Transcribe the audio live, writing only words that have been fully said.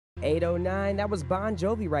8:09, that was Bon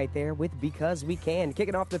Jovi right there with Because We Can.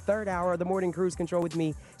 Kicking off the third hour of the Morning Cruise Control with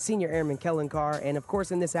me, Senior Airman Kellen Carr. And of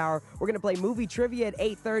course, in this hour, we're going to play movie trivia at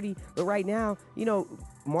 8:30. But right now,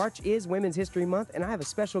 March is Women's History Month, and I have a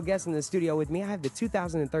special guest in the studio with me. I have the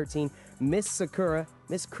 2013 Miss Sakura,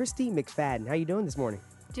 Miss Kristi McFadden. How you doing this morning?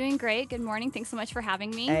 Doing great. Good morning. Thanks so much for having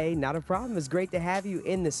me. Hey, not a problem. It's great to have you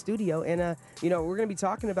in the studio. And, we're going to be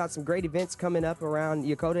talking about some great events coming up around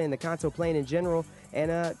Yokota and the Kanto Plain in general.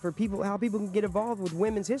 And for people, how people can get involved with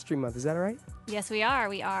Women's History Month. Is that all right? Yes, we are.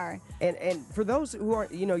 We are. And for those who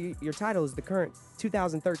aren't, your title is the current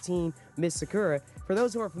 2013 Miss Sakura. For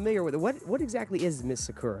those who aren't familiar with it, what exactly is Miss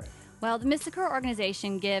Sakura? Well, the Miss Sakura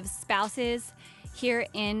organization gives spouses here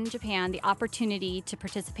in Japan the opportunity to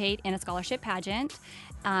participate in a scholarship pageant.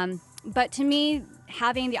 But to me,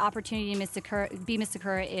 having the opportunity to be Miss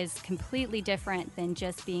Sakura is completely different than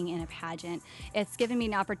just being in a pageant. It's given me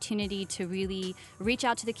an opportunity to really reach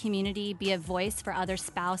out to the community, be a voice for other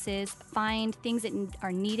spouses, find things that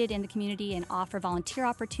are needed in the community and offer volunteer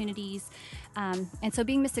opportunities. And so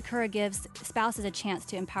being Miss Sakura gives spouses a chance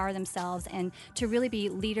to empower themselves and to really be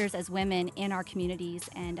leaders as women in our communities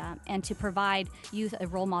and to provide youth a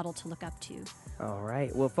role model to look up to. All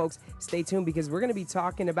right. Well, folks, stay tuned because we're going to be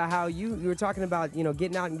talking about how you were talking about,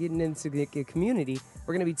 getting out and getting into the community.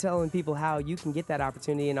 We're going to be telling people how you can get that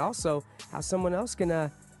opportunity and also how someone else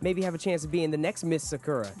can maybe have a chance of being the next Miss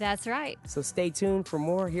Sakura. That's right. So stay tuned for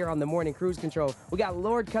more here on the Morning Cruise Control. We got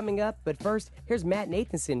Lord coming up, but first, here's Matt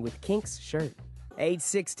Nathanson with Kink's Shirt. Age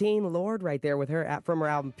 16, Lord, right there with her from her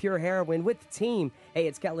album Pure Heroin with the team. Hey,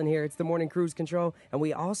 it's Kellen here. It's the Morning Cruise Control. And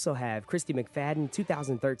we also have Kristi McFadden,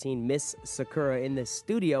 2013 Miss Sakura, in the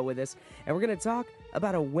studio with us. And we're going to talk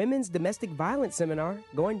about a women's domestic violence seminar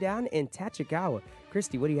going down in Tachikawa.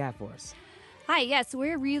 Kristi, what do you have for us? Hi, yes,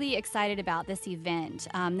 we're really excited about this event.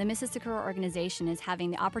 The Mrs. Sakura organization is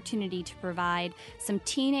having the opportunity to provide some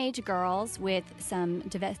teenage girls with some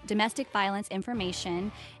domestic violence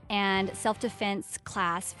information and self-defense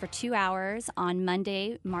class for 2 hours on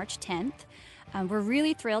Monday, March 10th. We're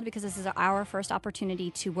really thrilled because this is our first opportunity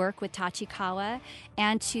to work with Tachikawa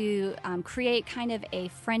and to create kind of a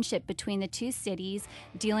friendship between the two cities,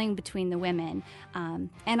 dealing between the women,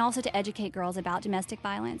 and also to educate girls about domestic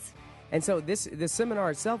violence. And so this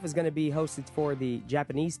seminar itself is going to be hosted for the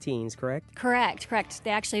Japanese teens, correct? Correct.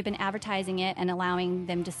 They actually have been advertising it and allowing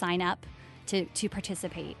them to sign up to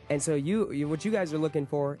participate. And so what you guys are looking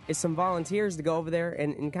for is some volunteers to go over there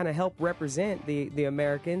and kind of help represent the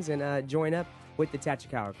Americans and join up with the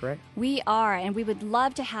Tachikawa, correct? We are, and we would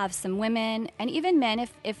love to have some women and even men,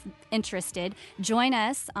 if interested, join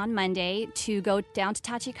us on Monday to go down to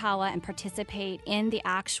Tachikawa and participate in the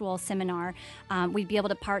actual seminar. We'd be able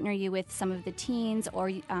to partner you with some of the teens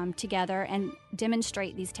or together and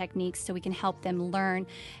demonstrate these techniques so we can help them learn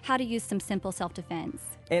how to use some simple self-defense.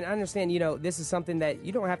 And I understand, this is something that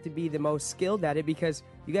you don't have to be the most skilled at it because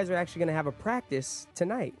you guys are actually going to have a practice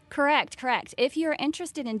tonight. Correct. If you're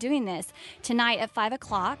interested in doing this, tonight at 5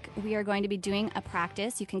 o'clock, we are going to be doing a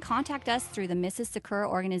practice. You can contact us through the Mrs. Sakura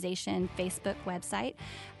Organization Facebook website,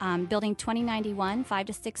 Building 2091, 5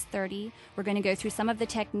 to 6:30. We're going to go through some of the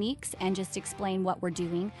techniques and just explain what we're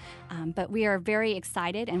doing. But we are very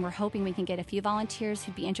excited, and we're hoping we can get a few volunteers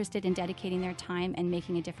who'd be interested in dedicating their time and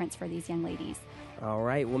making a difference for these young ladies. All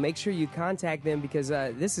right. Well, make sure you contact them because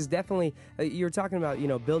this is definitely, you're talking about,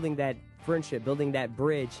 building that friendship, building that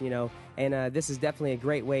bridge, and this is definitely a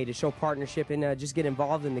great way to show partnership and just get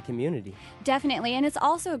involved in the community. Definitely, and it's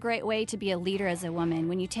also a great way to be a leader as a woman.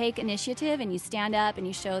 When you take initiative and you stand up and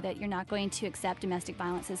you show that you're not going to accept domestic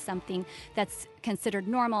violence as something that's considered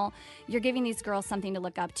normal, you're giving these girls something to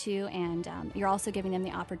look up to, and you're also giving them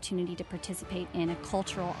the opportunity to participate in a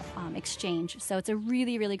cultural exchange. So it's a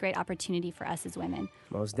really, really great opportunity for us as women.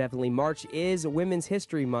 Most definitely. March is Women's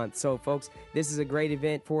History Month, so folks, this is a great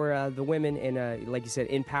event for the women and, like you said,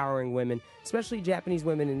 empowering women, especially Japanese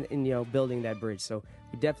women, in building that bridge. So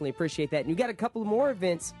we definitely appreciate that. And we got a couple more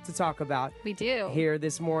events to talk about. We do. Here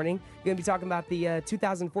this morning. We're going to be talking about the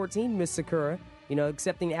 2014 Miss Sakura,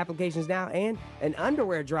 accepting applications now, and an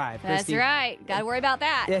underwear drive. That's Kristi. Right. Got to worry about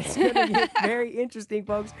that. It's going to get very interesting,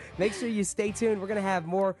 folks. Make sure you stay tuned. We're going to have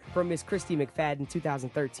more from Miss Kristi McFadden,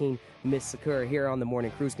 2013 Miss Sakura, here on the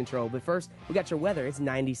Morning Cruise Control. But first, we got your weather. It's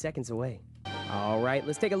 90 seconds away. All right,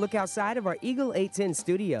 let's take a look outside of our Eagle 810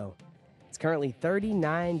 studio. It's currently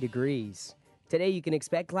 39 degrees. Today, you can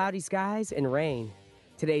expect cloudy skies and rain.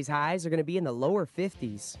 Today's highs are going to be in the lower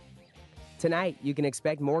 50s. Tonight, you can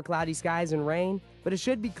expect more cloudy skies and rain, but it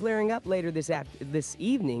should be clearing up later this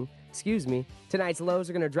evening. Tonight's lows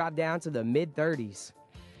are going to drop down to the mid-30s.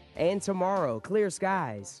 And tomorrow, clear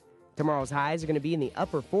skies. Tomorrow's highs are going to be in the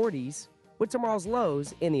upper 40s, with tomorrow's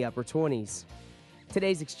lows in the upper 20s.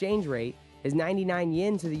 Today's exchange rate is 99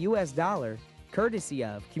 yen to the U.S. dollar, courtesy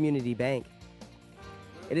of Community Bank.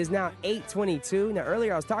 It is now 8:22. Now,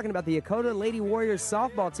 earlier I was talking about the Yokota Lady Warriors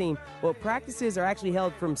softball team. Well, practices are actually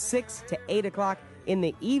held from 6 to 8 o'clock in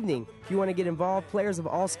the evening. If you want to get involved, players of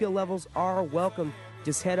all skill levels are welcome.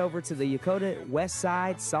 Just head over to the Yokota West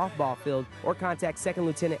Side softball field or contact Second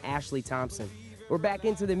Lieutenant Ashley Thompson. We're back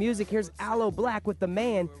into the music. Here's Aloe Black with The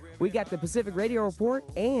Man. We got the Pacific Radio Report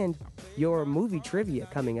and your movie trivia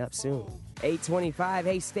coming up soon. 8:25.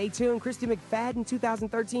 Hey, stay tuned. Kristi McFadden,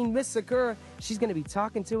 2013 Miss Sakura. She's going to be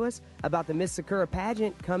talking to us about the Miss Sakura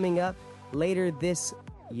pageant coming up later this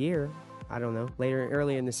year. I don't know,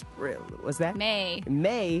 earlier in the spring. What's that?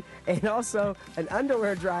 May. And also an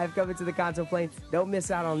underwear drive coming to the Kanto Plain. Don't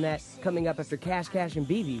miss out on that coming up after Cash and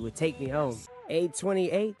BB with Take Me Home.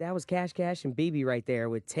 8:28. That was Cash and BB right there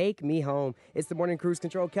with Take Me Home. It's the Morning Cruise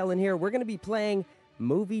Control. Kellen here. We're going to be playing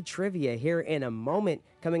movie trivia here in a moment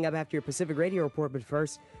coming up after your Pacific Radio Report. But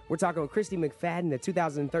first, we're talking with Kristi McFadden, the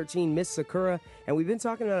 2013 Miss Sakura, and we've been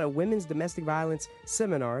talking about a women's domestic violence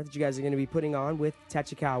seminar that you guys are going to be putting on with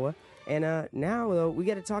Tachikawa. And now, though, we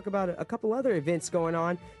got to talk about a couple other events going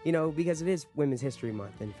on, because it is Women's History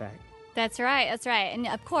Month, in fact. That's right. And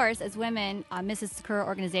of course, as women, Mrs. Sakura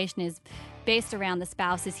organization is based around the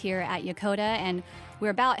spouses here at Yokota, and we're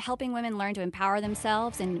about helping women learn to empower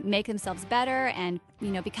themselves and make themselves better and,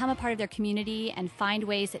 become a part of their community and find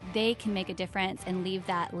ways that they can make a difference and leave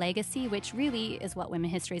that legacy, which really is what women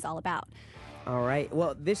history is all about. All right.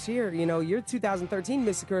 Well, this year, you're 2013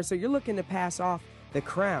 Miss Sakura, so you're looking to pass off the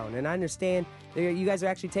crown, and I understand you guys are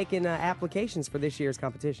actually taking applications for this year's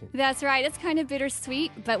competition. That's right. It's kind of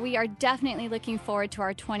bittersweet, but we are definitely looking forward to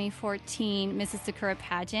our 2014 Mrs. Sakura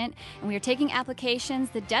pageant, and we are taking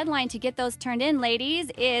applications. The deadline to get those turned in, ladies,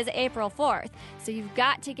 is April 4th, so you've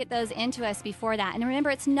got to get those into us before that. And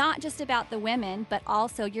remember, it's not just about the women, but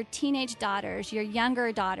also your teenage daughters, your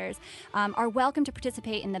younger daughters are welcome to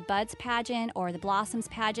participate in the Buds pageant or the Blossoms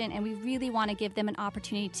pageant, and we really want to give them an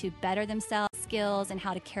opportunity to better themselves, skills, and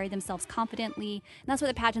how to carry themselves confidently. And that's what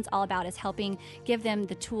the pageant's all about, is helping give them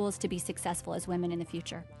the tools to be successful as women in the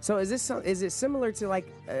future. So is it similar to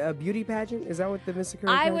like a beauty pageant? Is that what the Miss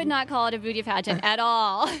Sakura I would not call it a beauty pageant at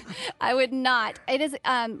all. I would not. It is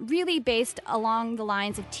really based along the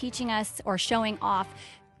lines of teaching us or showing off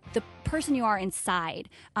the person you are inside.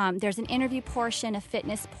 There's an interview portion, a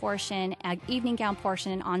fitness portion, an evening gown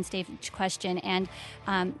portion, an onstage question, and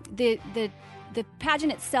the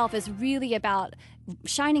pageant itself is really about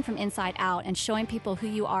shining from inside out and showing people who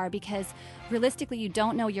you are, because realistically you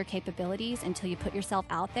don't know your capabilities until you put yourself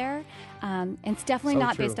out there. And it's definitely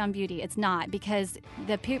not based on beauty. It's not, because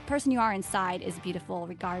the person you are inside is beautiful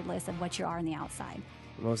regardless of what you are on the outside.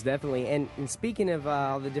 Most definitely. And speaking of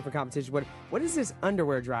all the different competitions, what is this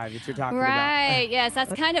underwear drive that you're talking about? Right, yes,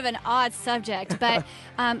 that's kind of an odd subject. But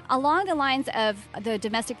along the lines of the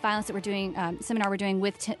domestic violence that we're doing, seminar we're doing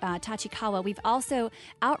with Tachikawa, we've also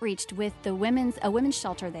outreached with a women's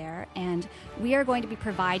shelter there, and we are going to be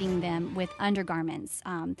providing them with undergarments,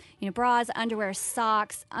 bras, underwear,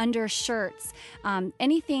 socks, undershirts,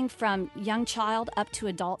 anything from young child up to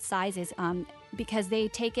adult sizes, because they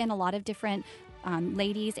take in a lot of different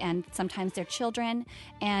ladies and sometimes their children,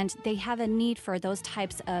 and they have a need for those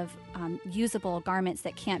types of usable garments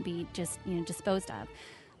that can't be just disposed of.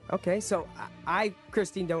 Okay, so I,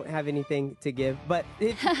 Christine, don't have anything to give, but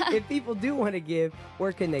if people do want to give,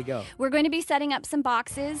 where can they go? We're going to be setting up some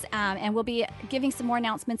boxes, and we'll be giving some more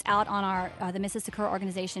announcements out on our the Mrs. Sakura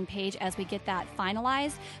organization page as we get that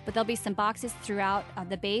finalized. But there'll be some boxes throughout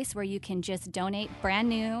the base where you can just donate brand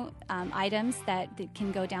new items that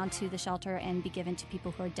can go down to the shelter and be given to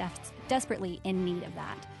people who are desperately in need of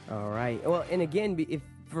that. All right. Well, and again,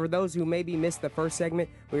 for those who maybe missed the first segment,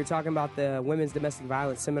 we were talking about the Women's Domestic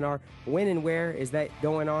Violence Seminar. When and where is that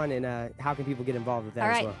going on, and how can people get involved with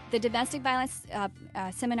that as well? The Domestic Violence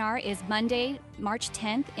Seminar is Monday, March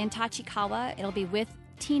 10th in Tachikawa. It'll be with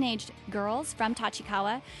teenage girls from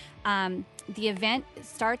Tachikawa. The event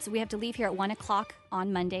starts, we have to leave here at 1 o'clock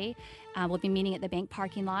on Monday. We'll be meeting at the bank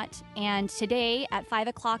parking lot. And today at 5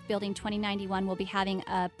 o'clock, Building 2091, we'll be having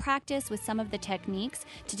a practice with some of the techniques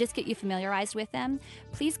to just get you familiarized with them.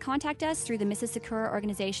 Please contact us through the Mrs. Sakura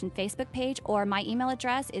Organization Facebook page, or my email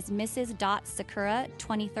address is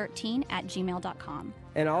mrs.sakura2013@gmail.com.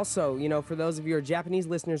 And also, for those of your Japanese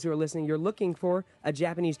listeners who are listening, you're looking for a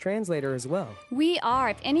Japanese translator as well. We are.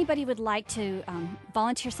 If anybody would like to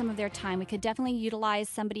volunteer some of their time. We could definitely utilize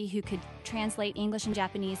somebody who could translate English and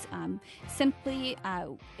Japanese.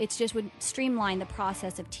 It just would streamline the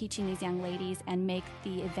process of teaching these young ladies and make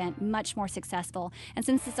the event much more successful. And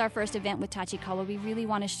since it's our first event with Tachikawa, we really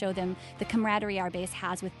want to show them the camaraderie our base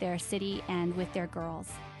has with their city and with their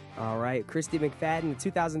girls. All right, Kristi McFadden, the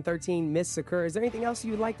 2013 Miss Sakura. Is there anything else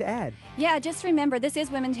you would like to add? Yeah, just remember, this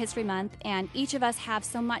is Women's History Month, and each of us have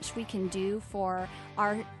so much we can do for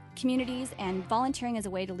our communities, and volunteering is a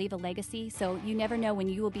way to leave a legacy. So you never know when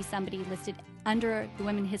you will be somebody listed under the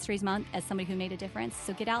Women's History Month as somebody who made a difference.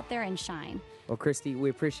 So get out there and shine. Well, Kristi, we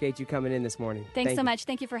appreciate you coming in this morning. Thanks so much.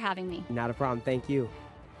 Thank you for having me. Not a problem. Thank you.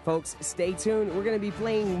 Folks, stay tuned. We're going to be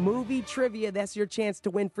playing movie trivia. That's your chance to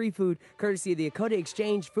win free food, courtesy of the Dakota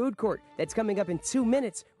Exchange Food Court. That's coming up in 2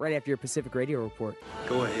 minutes, right after your Pacific Radio Report.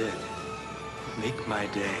 Go ahead. Make my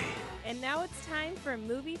day. And now it's time for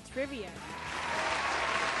movie trivia.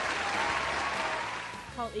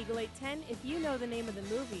 Call Eagle 810 if you know the name of the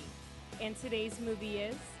movie. And today's movie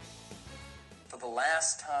is... For the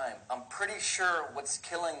last time, I'm pretty sure what's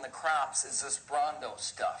killing the crops is this Brondo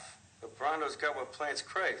stuff. The Brondo's got what plants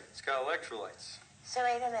crave. It's got electrolytes. So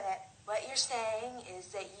wait a minute. What you're saying is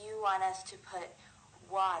that you want us to put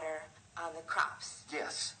water on the crops.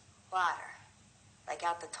 Yes. Water. Like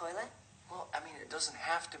out the toilet? Well, I mean, it doesn't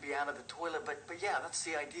have to be out of the toilet, but yeah, that's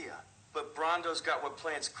the idea. But Brondo's got what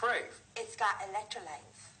plants crave. It's got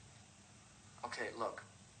electrolytes. Okay, look.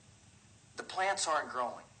 The plants aren't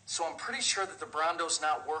growing, so I'm pretty sure that the Brondo's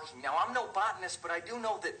not working. Now, I'm no botanist, but I do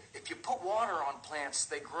know that if you put water on plants,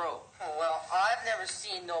 they grow. Oh, well, I've never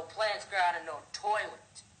seen no plants grow out of no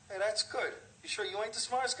toilet. Hey, that's good. You sure you ain't the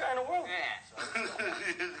smartest guy in the world? Yeah.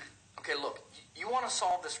 Okay, look, you want to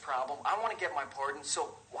solve this problem. I want to get my pardon,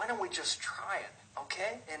 so why don't we just try it,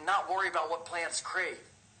 okay? And not worry about what plants crave.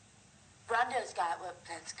 Brondo's got what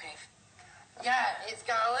plants crave. Yeah, it's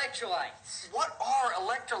got electrolytes. What are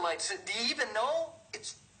electrolytes? Do you even know?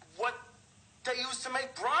 It's what they use to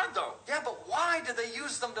make Brondo. Yeah, but why do they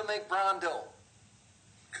use them to make Brondo?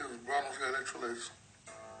 Because Brondo's got electrolytes.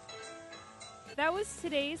 That was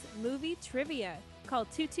today's movie trivia. Call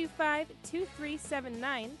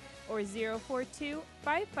 225-2379 or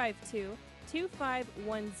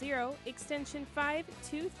 042-552-2510, extension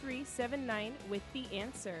 52379 with the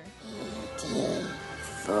answer.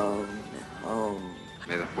 Phone home.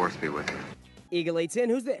 May the force be with you. Eagle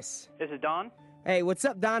 810, who's this? This is Don. Hey, what's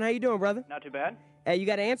up, Don? How you doing, brother? Not too bad. Hey, you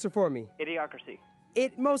got an answer for me. Idiocracy.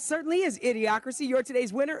 It most certainly is Idiocracy. You're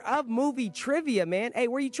today's winner of movie trivia, man. Hey,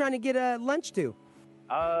 where are you trying to get lunch to?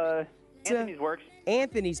 Anthony's works.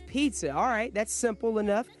 Anthony's Pizza. All right, that's simple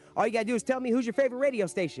enough. All you got to do is tell me who's your favorite radio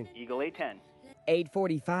station. Eagle 810.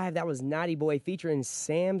 8:45, that was Naughty Boy featuring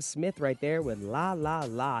Sam Smith right there with La La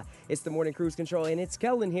La. It's the Morning Cruise Control, and it's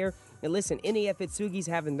Kellen here. And listen, NEF Atsugi's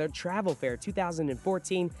having their Travel Fair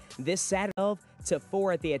 2014 this Saturday 12 to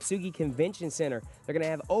 4 at the Atsugi Convention Center. They're going to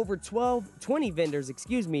have over 20 vendors,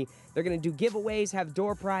 They're going to do giveaways, have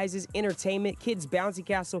door prizes, entertainment, kids' bouncy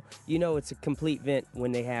castle. You know it's a complete event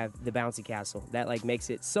when they have the bouncy castle. That makes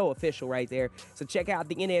it so official right there. So check out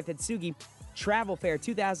the NEF Atsugi Travel Fair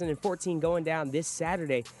 2014 going down this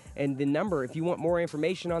Saturday. And the number, if you want more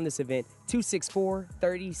information on this event,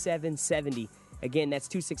 264-3770. Again, that's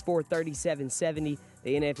 264-3770.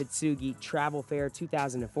 The NF Atsugi Travel Fair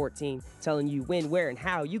 2014, telling you when, where, and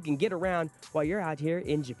how you can get around while you're out here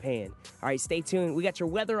in Japan. All right, stay tuned. We got your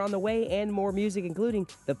weather on the way and more music, including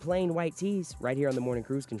the Plain White Tees, right here on the Morning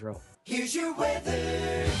Cruise Control. Here's your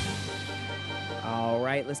weather. All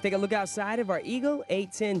right, let's take a look outside of our Eagle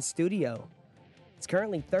 810 studio. It's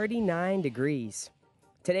currently 39 degrees.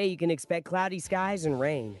 Today, you can expect cloudy skies and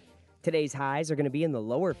rain. Today's highs are going to be in the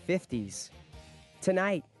lower 50s.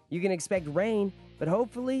 Tonight, you can expect rain, but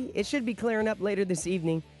hopefully it should be clearing up later this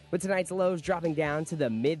evening, with tonight's lows dropping down to the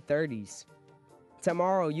mid-30s.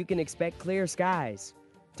 Tomorrow, you can expect clear skies.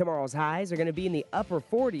 Tomorrow's highs are going to be in the upper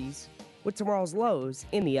 40s, with tomorrow's lows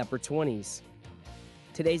in the upper 20s.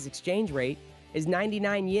 Today's exchange rate is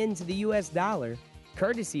 99 yen to the U.S. dollar,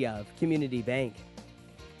 courtesy of Community Bank.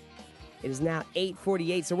 It is now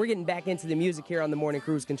 8:48, so we're getting back into the music here on the Morning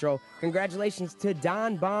Cruise Control. Congratulations to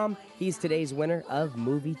Don Baum. He's today's winner of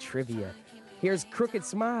movie trivia. Here's Crooked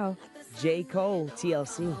Smile, J. Cole,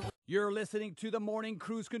 TLC. You're listening to the Morning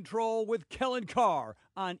Cruise Control with Kellen Carr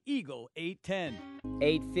on Eagle 810.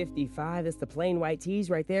 8:55. That's the Plain White Tees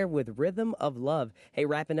right there with Rhythm of Love. Hey,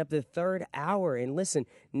 wrapping up the third hour. And listen,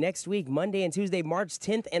 next week, Monday and Tuesday, March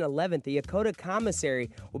 10th and 11th, the Yokota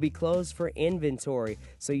Commissary will be closed for inventory.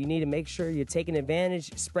 So you need to make sure you're taking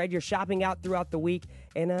advantage, spread your shopping out throughout the week,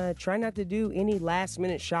 and try not to do any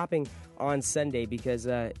last-minute shopping on Sunday because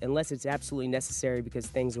unless it's absolutely necessary, because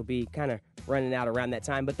things will be kind of running out around that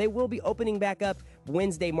time. But they will be opening back up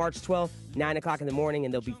Wednesday, March 12th, 9 o'clock in the morning,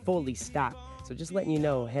 and they'll be fully stocked. So just letting you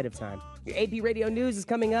know ahead of time. Your AP Radio News is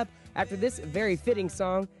coming up after this very fitting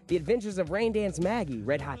song, The Adventures of Rain Dance Maggie,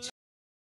 Red Hot Chili.